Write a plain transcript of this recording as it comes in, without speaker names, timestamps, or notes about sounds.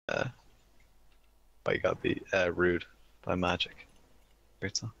Why you gotta be rude by magic?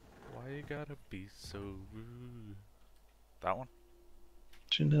 Great song. Why you gotta be so rude? That one?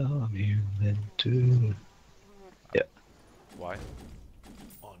 But you know I'm human too. Yeah. Why?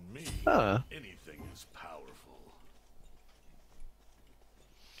 On me, I anything is powerful.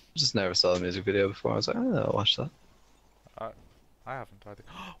 just never saw the music video before. I was like, oh, I'll watch that. I I haven't. I think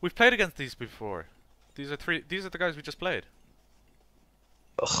we've played against these before. These are three. These are the guys we just played.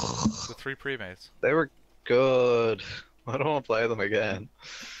 Ugh, The three pre-mates. they were good. I don't want to play them again.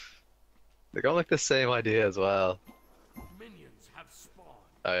 They got like the same idea as well. Minions have spawned.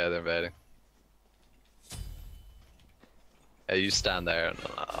 Oh yeah, they're invading. Yeah, you stand there and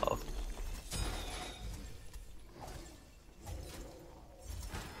I'll...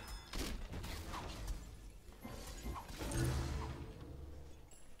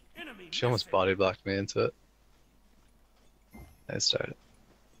 Enemy She almost missing. body blocked me into it. I started.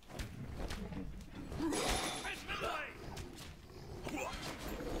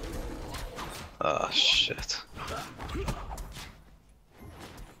 Oh shit.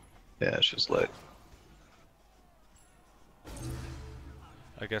 Yeah, she was late.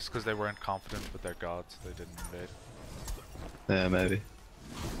 I guess because they weren't confident with their gods, they didn't invade. Yeah, maybe.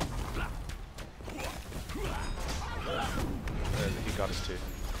 He got us too.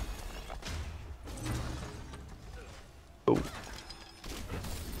 Oh.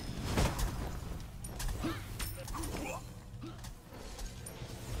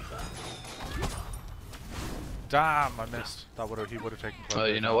 Damn, I missed. He would have taken. Oh,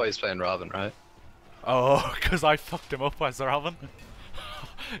 you know why he's playing Robin, right? Oh, because I fucked him up as Ravana.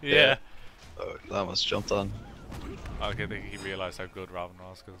 Yeah. Yeah. Oh, that almost jumped on. Okay, I think he realized how good Ravana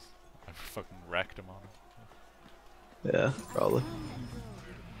was because I fucking wrecked him on it. Yeah, probably.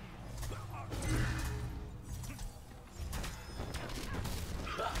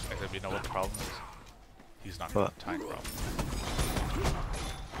 Except you know what the problem is? He's not What? gonna tank Ravana.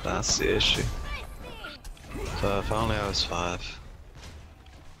 That's the issue. So if only I was 5.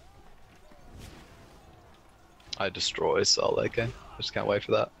 I destroy Sol that game. I just can't wait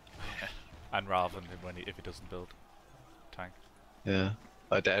for that. And Ravana if he doesn't build tank. Yeah.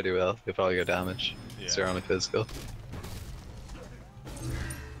 I doubt he will. He'll probably go damage. It's Yeah. your only physical.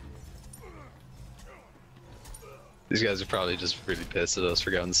 These guys are probably just really pissed at us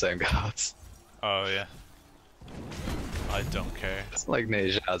for going the same gods. Oh yeah. I don't care. It's like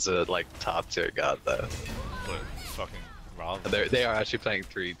Neige has a like top tier god though. But fucking Ravana. They are actually playing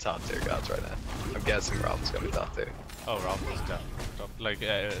 3 top tier gods right now. I'm guessing Robin's gonna be top tier. Oh, Ravana's down. Like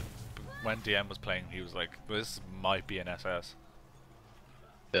when DM was playing, he was like, "This might be an SS."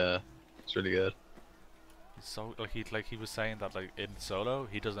 Yeah, it's really good. He's so he was saying that like in solo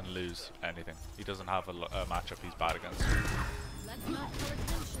he doesn't lose anything. He doesn't have a matchup he's bad against.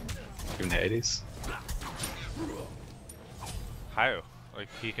 Even Hades. How? Like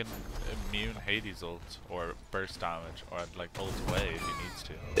he can immune Hades ult or burst damage or like ult away if he needs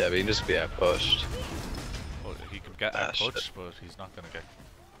to. Yeah, but he can just be out pushed. Well, he can get Ah, out pushed, but he's not gonna get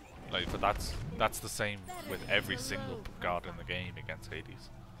like. But that's the same with every single god in the game against Hades.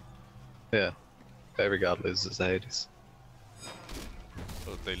 Yeah. Every god loses Hades.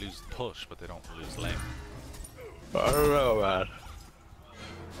 But they lose push, but they don't lose lane. I don't know, man.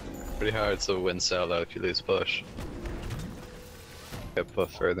 Pretty hard to win solo if you lose push. Get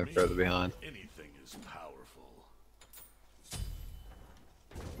put further and further behind. Anything is powerful.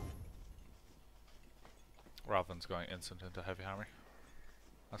 Robin's going instant into heavy hammer.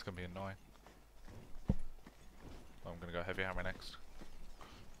 That's gonna be annoying. I'm gonna go heavy hammer next.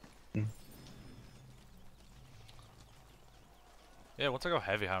 Mm. Yeah, once I go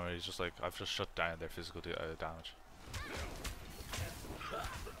heavy hammer, he's just like I've just shut down their physical damage.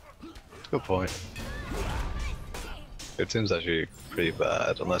 Good point. Your team's actually pretty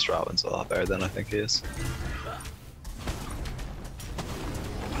bad, unless Robin's a lot better than I think he is.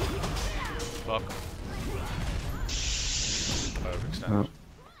 Fuck. Overextend. Oh.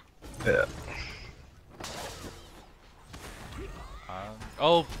 Yeah.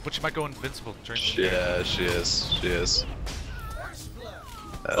 Oh, but she might go invincible during the game. Yeah, she is. She is.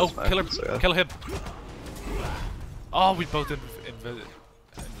 Oh, kill him! So, yeah. Kill him! Oh, we both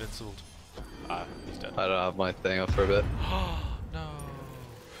invincible. Ah, he's dead. I don't have my thing up for a bit. No.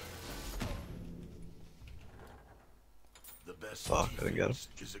 The best Fuck, I didn't get him.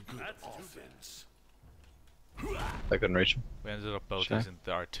 is a good offense. I couldn't reach him. We ended up both Sure. using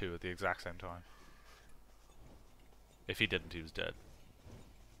the R2 at the exact same time. If he didn't, he was dead.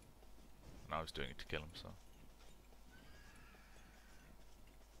 And I was doing it to kill him, so.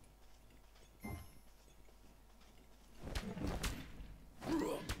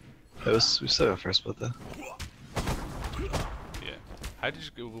 We still got first blood though. Yeah. How did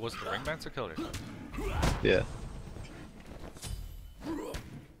you? Was the ring bouncer killed her? Yeah.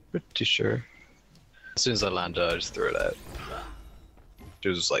 Pretty sure. As soon as I landed, I just threw it out. It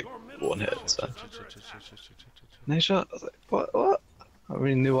was just like one hit, so. Nice shot. I was like, what? What? I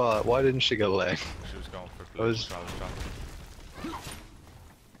mean, knew what? Why didn't she go lane? She was going for I blue. was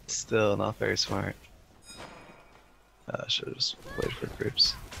still not very smart. I should have just waited for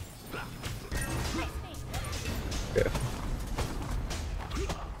groups. Okay. Does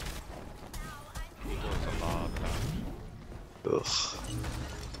a lot of damage. Ugh.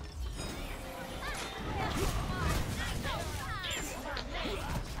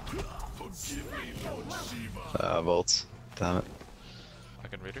 Volts. Damn it. I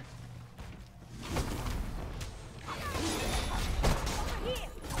can read her.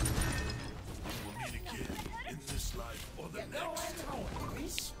 We'll meet again in this life or the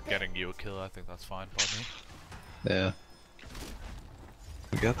next. Getting you a kill, I think that's fine by me. Yeah.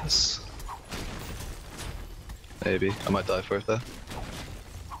 We got this. Maybe. I might die for it though.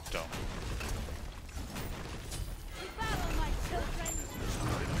 Don't.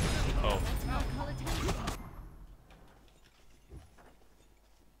 Oh,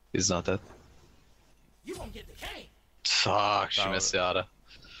 He's not dead. You won't get the cane. Fuck, she That missed the auto.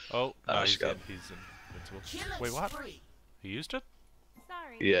 oh, Oh, he's she got- invincible. Wait, what? He used it?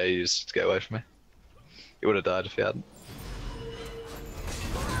 Sorry. Yeah, he used to get away from me. He would have died if he hadn't.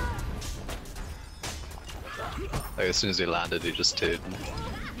 Like, as soon as he landed, he just did.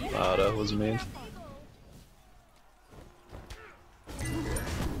 Auto was mean. Been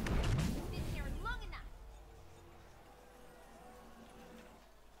here long enough.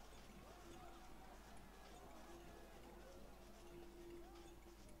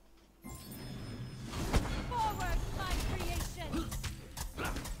 Forward, my creation.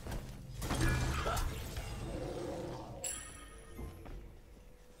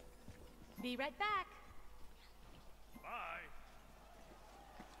 Be right back. Bye.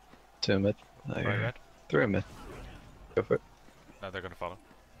 2 mid. Right, red? 3 mid. Go for it. No, they're gonna follow.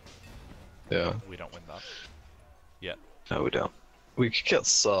 Yeah. We don't win that. Yet. No, we don't. We could kill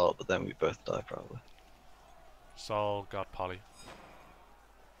Saul, but then we both die probably. Saul got Polly.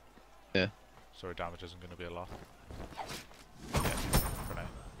 Yeah. So our damage isn't gonna be a lot. Yeah, for now.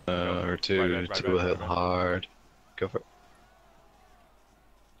 Or two, Right, two will hit right. hard. Go for it.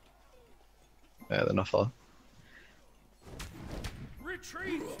 Yeah, they're not falling.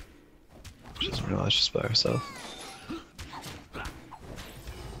 Retreat. She doesn't realize she's by herself.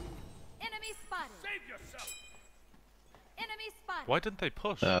 Enemy spotted. Save yourself. Enemy spotted. Why didn't they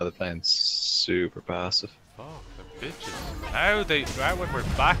push? They're playing super passive. Fuck, the bitches. Now when we're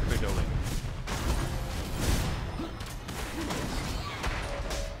back they go in.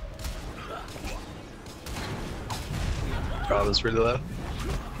 Ravana's really low.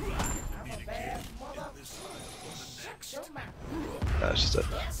 Meet again in this life or the next. Yeah, she's dead.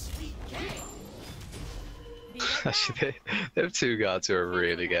 Be right back. Actually, they have 2 gods who are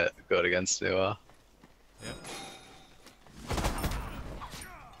really good against me. Well, Yep.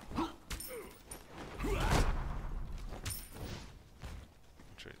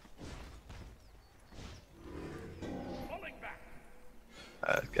 Retreat. Falling back.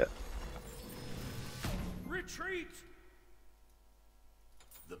 okay. Retreat.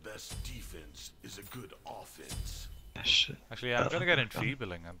 The best defense is a good offense. Shit. Actually, yeah, I'm gonna get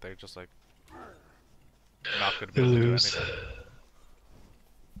enfeebling and they're just like not gonna be You able to do lose. anything.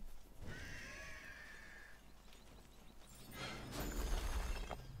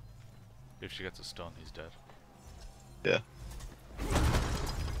 If she gets a stun, he's dead. Yeah.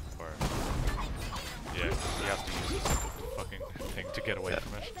 Or yeah, he has to use his fucking thing to get away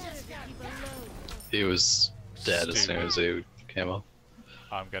from it. He was dead as soon as he came up.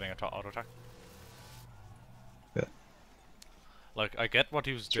 I'm getting a auto attack. Yeah. Like I get what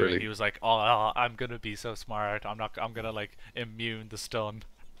he was It's doing. really- He was like, "Oh, I'm gonna be so smart. I'm gonna like immune the stun."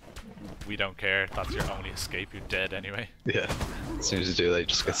 We don't care. That's your only escape. You're dead anyway. Yeah. As soon as you do that, you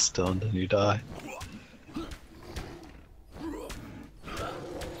just get stunned and you die.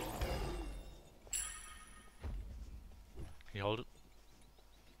 Can you hold it?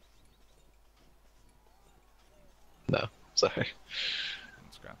 No, sorry.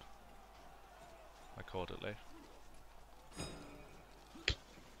 That's grand. I called it late.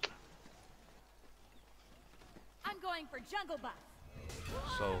 I'm going for jungle buff.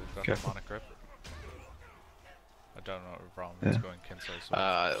 So got Careful. demonic grip. I don't know if Ron is Yeah. going Kinsei.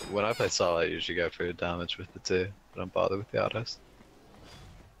 So When I play Saul, I usually go for damage with the 2, but I don't bother with the autos.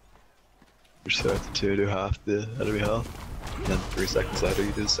 Just throw out the 2 to half the enemy health. And then 3 seconds later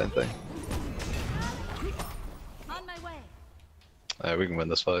you do the same thing. On my way. We can win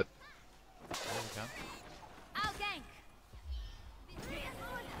this fight. There we go. I'll gank.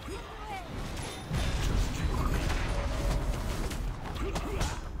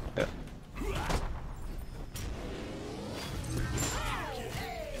 Yeah.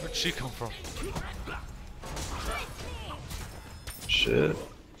 Where'd she come from? Shit.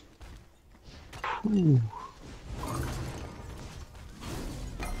 Whew.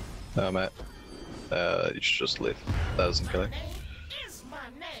 Oh, mate. You should just leave. That isn't killing. Is my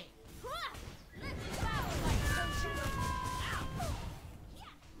name.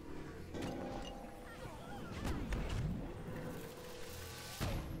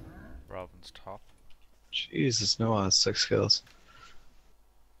 Robin's top. Jesus, Noah has 6 kills.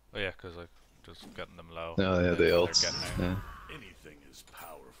 Oh yeah, cause like just getting them low. Oh yeah, and the they're ults. getting out. Yeah. Anything is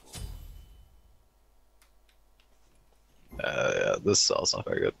powerful. Yeah, this is not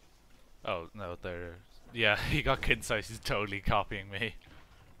very good. Oh no, they're yeah. He got kin size. He's totally copying me.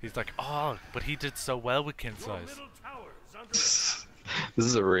 He's like, oh, but he did so well with kin Your size. middle tower is under attack. This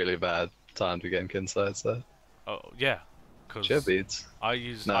is a really bad time to get kin sides though. Oh yeah, cause She had beads. I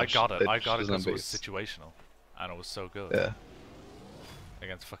used. No, I got it. I she got it doesn't because have it was beads. situational, and it was so good Yeah.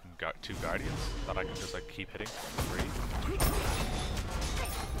 against fucking 2 guardians that I can just like keep hitting for free.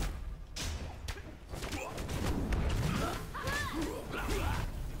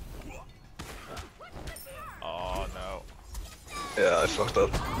 Oh no. Yeah, I fucked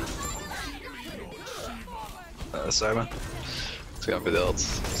up. Sorry man. It's gonna be the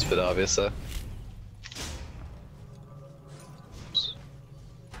ults. It's a bit obvious though.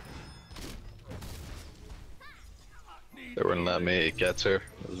 They wouldn't let me get to her.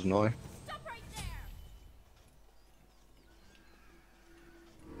 It was annoying. Stop right there.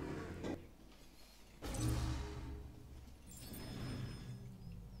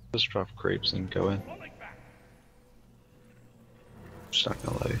 Just drop creeps and go in. Falling back. Just not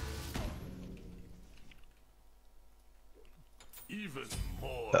gonna lie. Even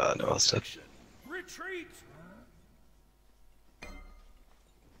more No, I'll step. protection. Retreat.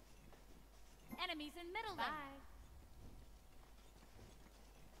 Enemies in middle lane.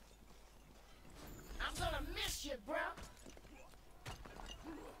 I'm gonna miss you, bro.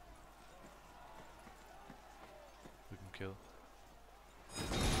 We can kill.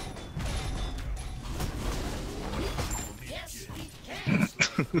 Yes, we can.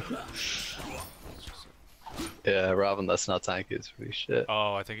 Yeah, Ravana, that's not tanky, it's pretty shit.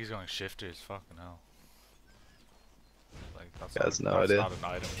 Oh, I think he's going shifters. Fucking hell. Like that's, Yeah, not, that's no that's idea. not an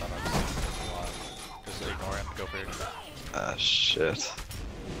item that I've seen in a while. Just ignore him. Go for it. Ah, shit.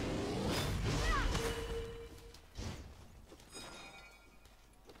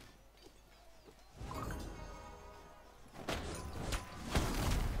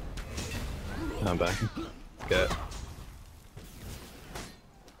 I'm back. Get.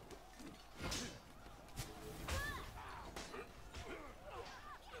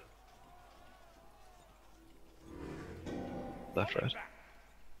 Left, right.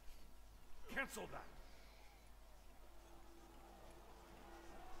 Cancel that.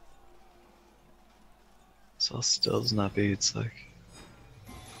 So still doesn't have beads, like.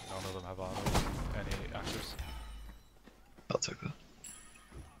 None of them have auto. Any actors? I'll take that.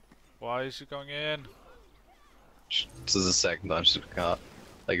 Why is she going in? This is the second time she's got,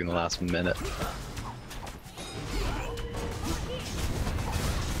 like in the last minute.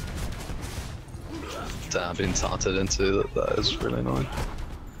 Damn, being taunted into that is really annoying.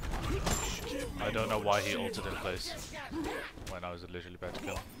 I don't know why he ulted in place when I was literally about to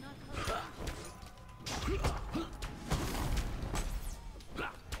kill him.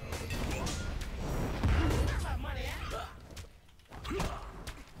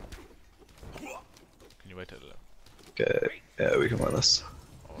 Can you wait till Okay, yeah, we can win this.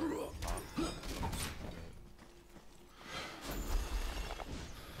 or not?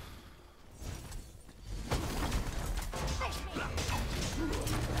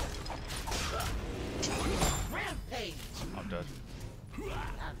 Rampage. I'm dead.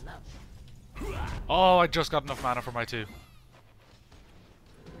 I love Oh, I just got enough mana for my 2.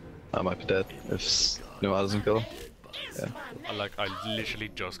 I might be dead if Noah doesn't kill him. Yeah. I literally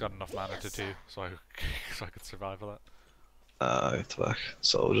just got enough mana to 2, so I so I could survive with that. I get back.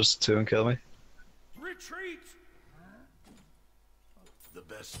 So just 2 and kill me. Retreat. The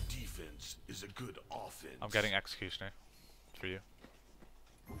best defense is a good offense. I'm getting Executioner for you.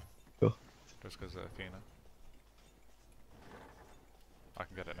 Cool. Just because of Athena. I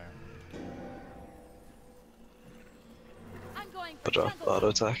can get it now. I'm going for I'll drop jungle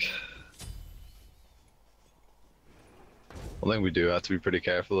auto bot. attack. One thing we do have to be pretty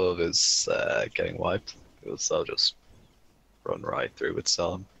careful of is getting wiped. Because they'll just run right through with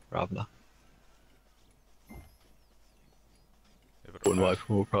Selim, Ravana. Yeah, but One wipe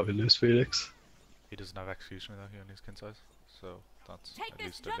and we'll probably lose Felix. he doesn't have execution though, he only has kin size. So that's Take at this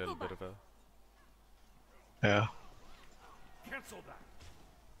least a little jungle bit of a... Yeah. Cancel that.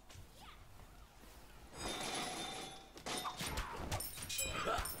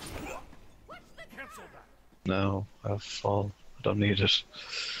 Cancel that. No, I have fall. I don't need it.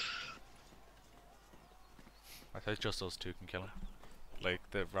 I think just those two can kill him. Like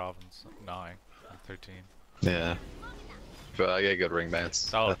the Raven's 9 and 13. Yeah. But I get good ring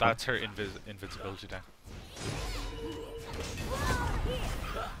bounce. Oh, that's her invincibility down.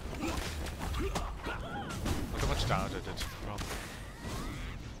 Look how much damage I did to Raven.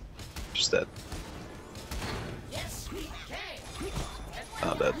 She's dead. Yes, we can.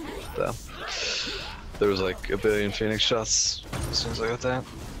 Not dead. Damn. There was like a billion Phoenix shots as soon as I got down.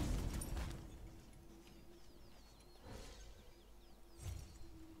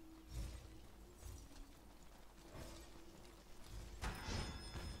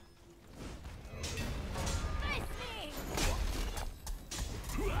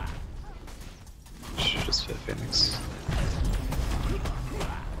 Should just hit Phoenix.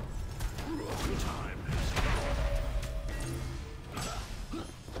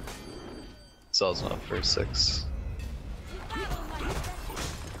 Sal's not for 6.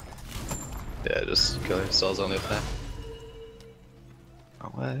 Yeah, just kill her. Sal's only up there.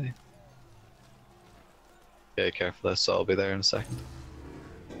 No way. Yeah, careful there, Sal will be there in a second.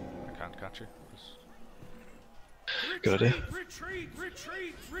 I can't catch her. Good idea. Retreat!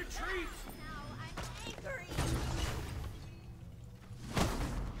 Retreat! Retreat!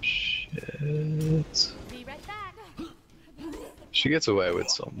 Shit. Be right back. She gets away with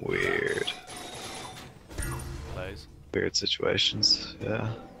some Plays. weird situations.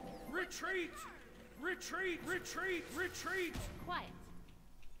 Yeah. Retreat! Retreat! Retreat! Retreat! Quiet.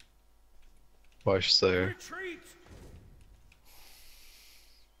 Why should there? Retreat!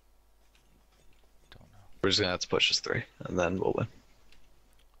 Don't know. We're just gonna have to push this 3, and then we'll win.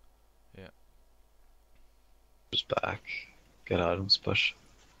 Yeah. Just back. Get items, push.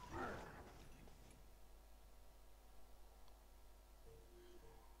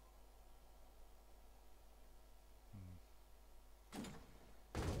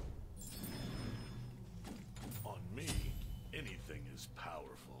 On me, anything is powerful.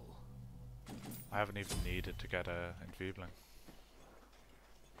 I haven't even needed to get a enfeebling.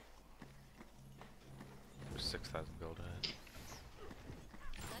 There's 6,000 gold ahead.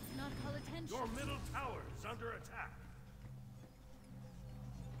 Let's not call attention. Your middle tower is under attack.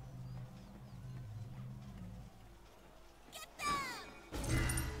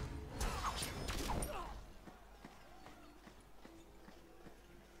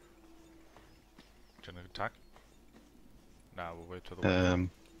 Do you want to attack? Nah, we'll wait till the win.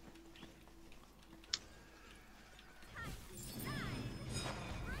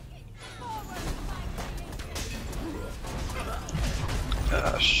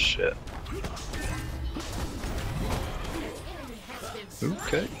 Ah, shit.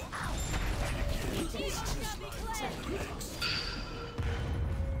 Okay.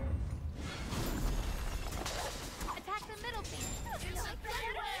 Attack the middle piece.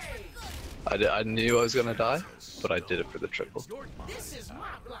 I knew I was gonna die, but I did it for the triple. This is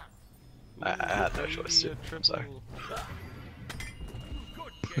my block. I had no choice to. I'm sorry.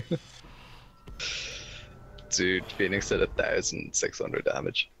 Dude, Phoenix did 1,600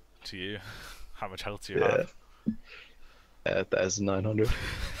 damage. To you. How much health do you Yeah. have? 1,900.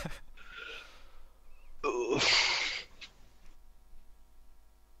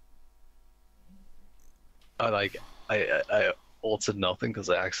 I ulted nothing because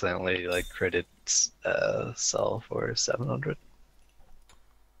I accidentally like critted Cell for 700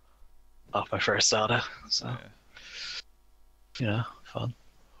 off my first data. So Yeah. you know, fun.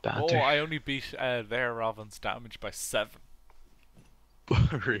 Oh, Banter. I only beat their Raven's damage by 7.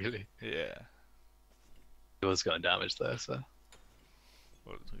 Really? Yeah. It was going damage though, so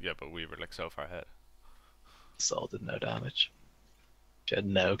Well, yeah, but we were like so far ahead. Cell did no damage. She had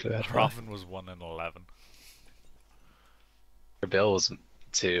no clue how to fight. Raven was 1 in 11. Her bill wasn't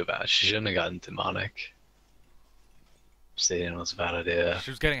too bad. She shouldn't have gotten demonic. Obsidian was a bad idea.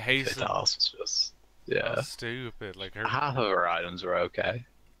 She was getting hasted. Vitas was just yeah. That's stupid. Like her. Half of her items were okay.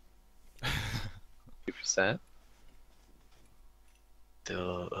 2%.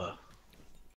 Still,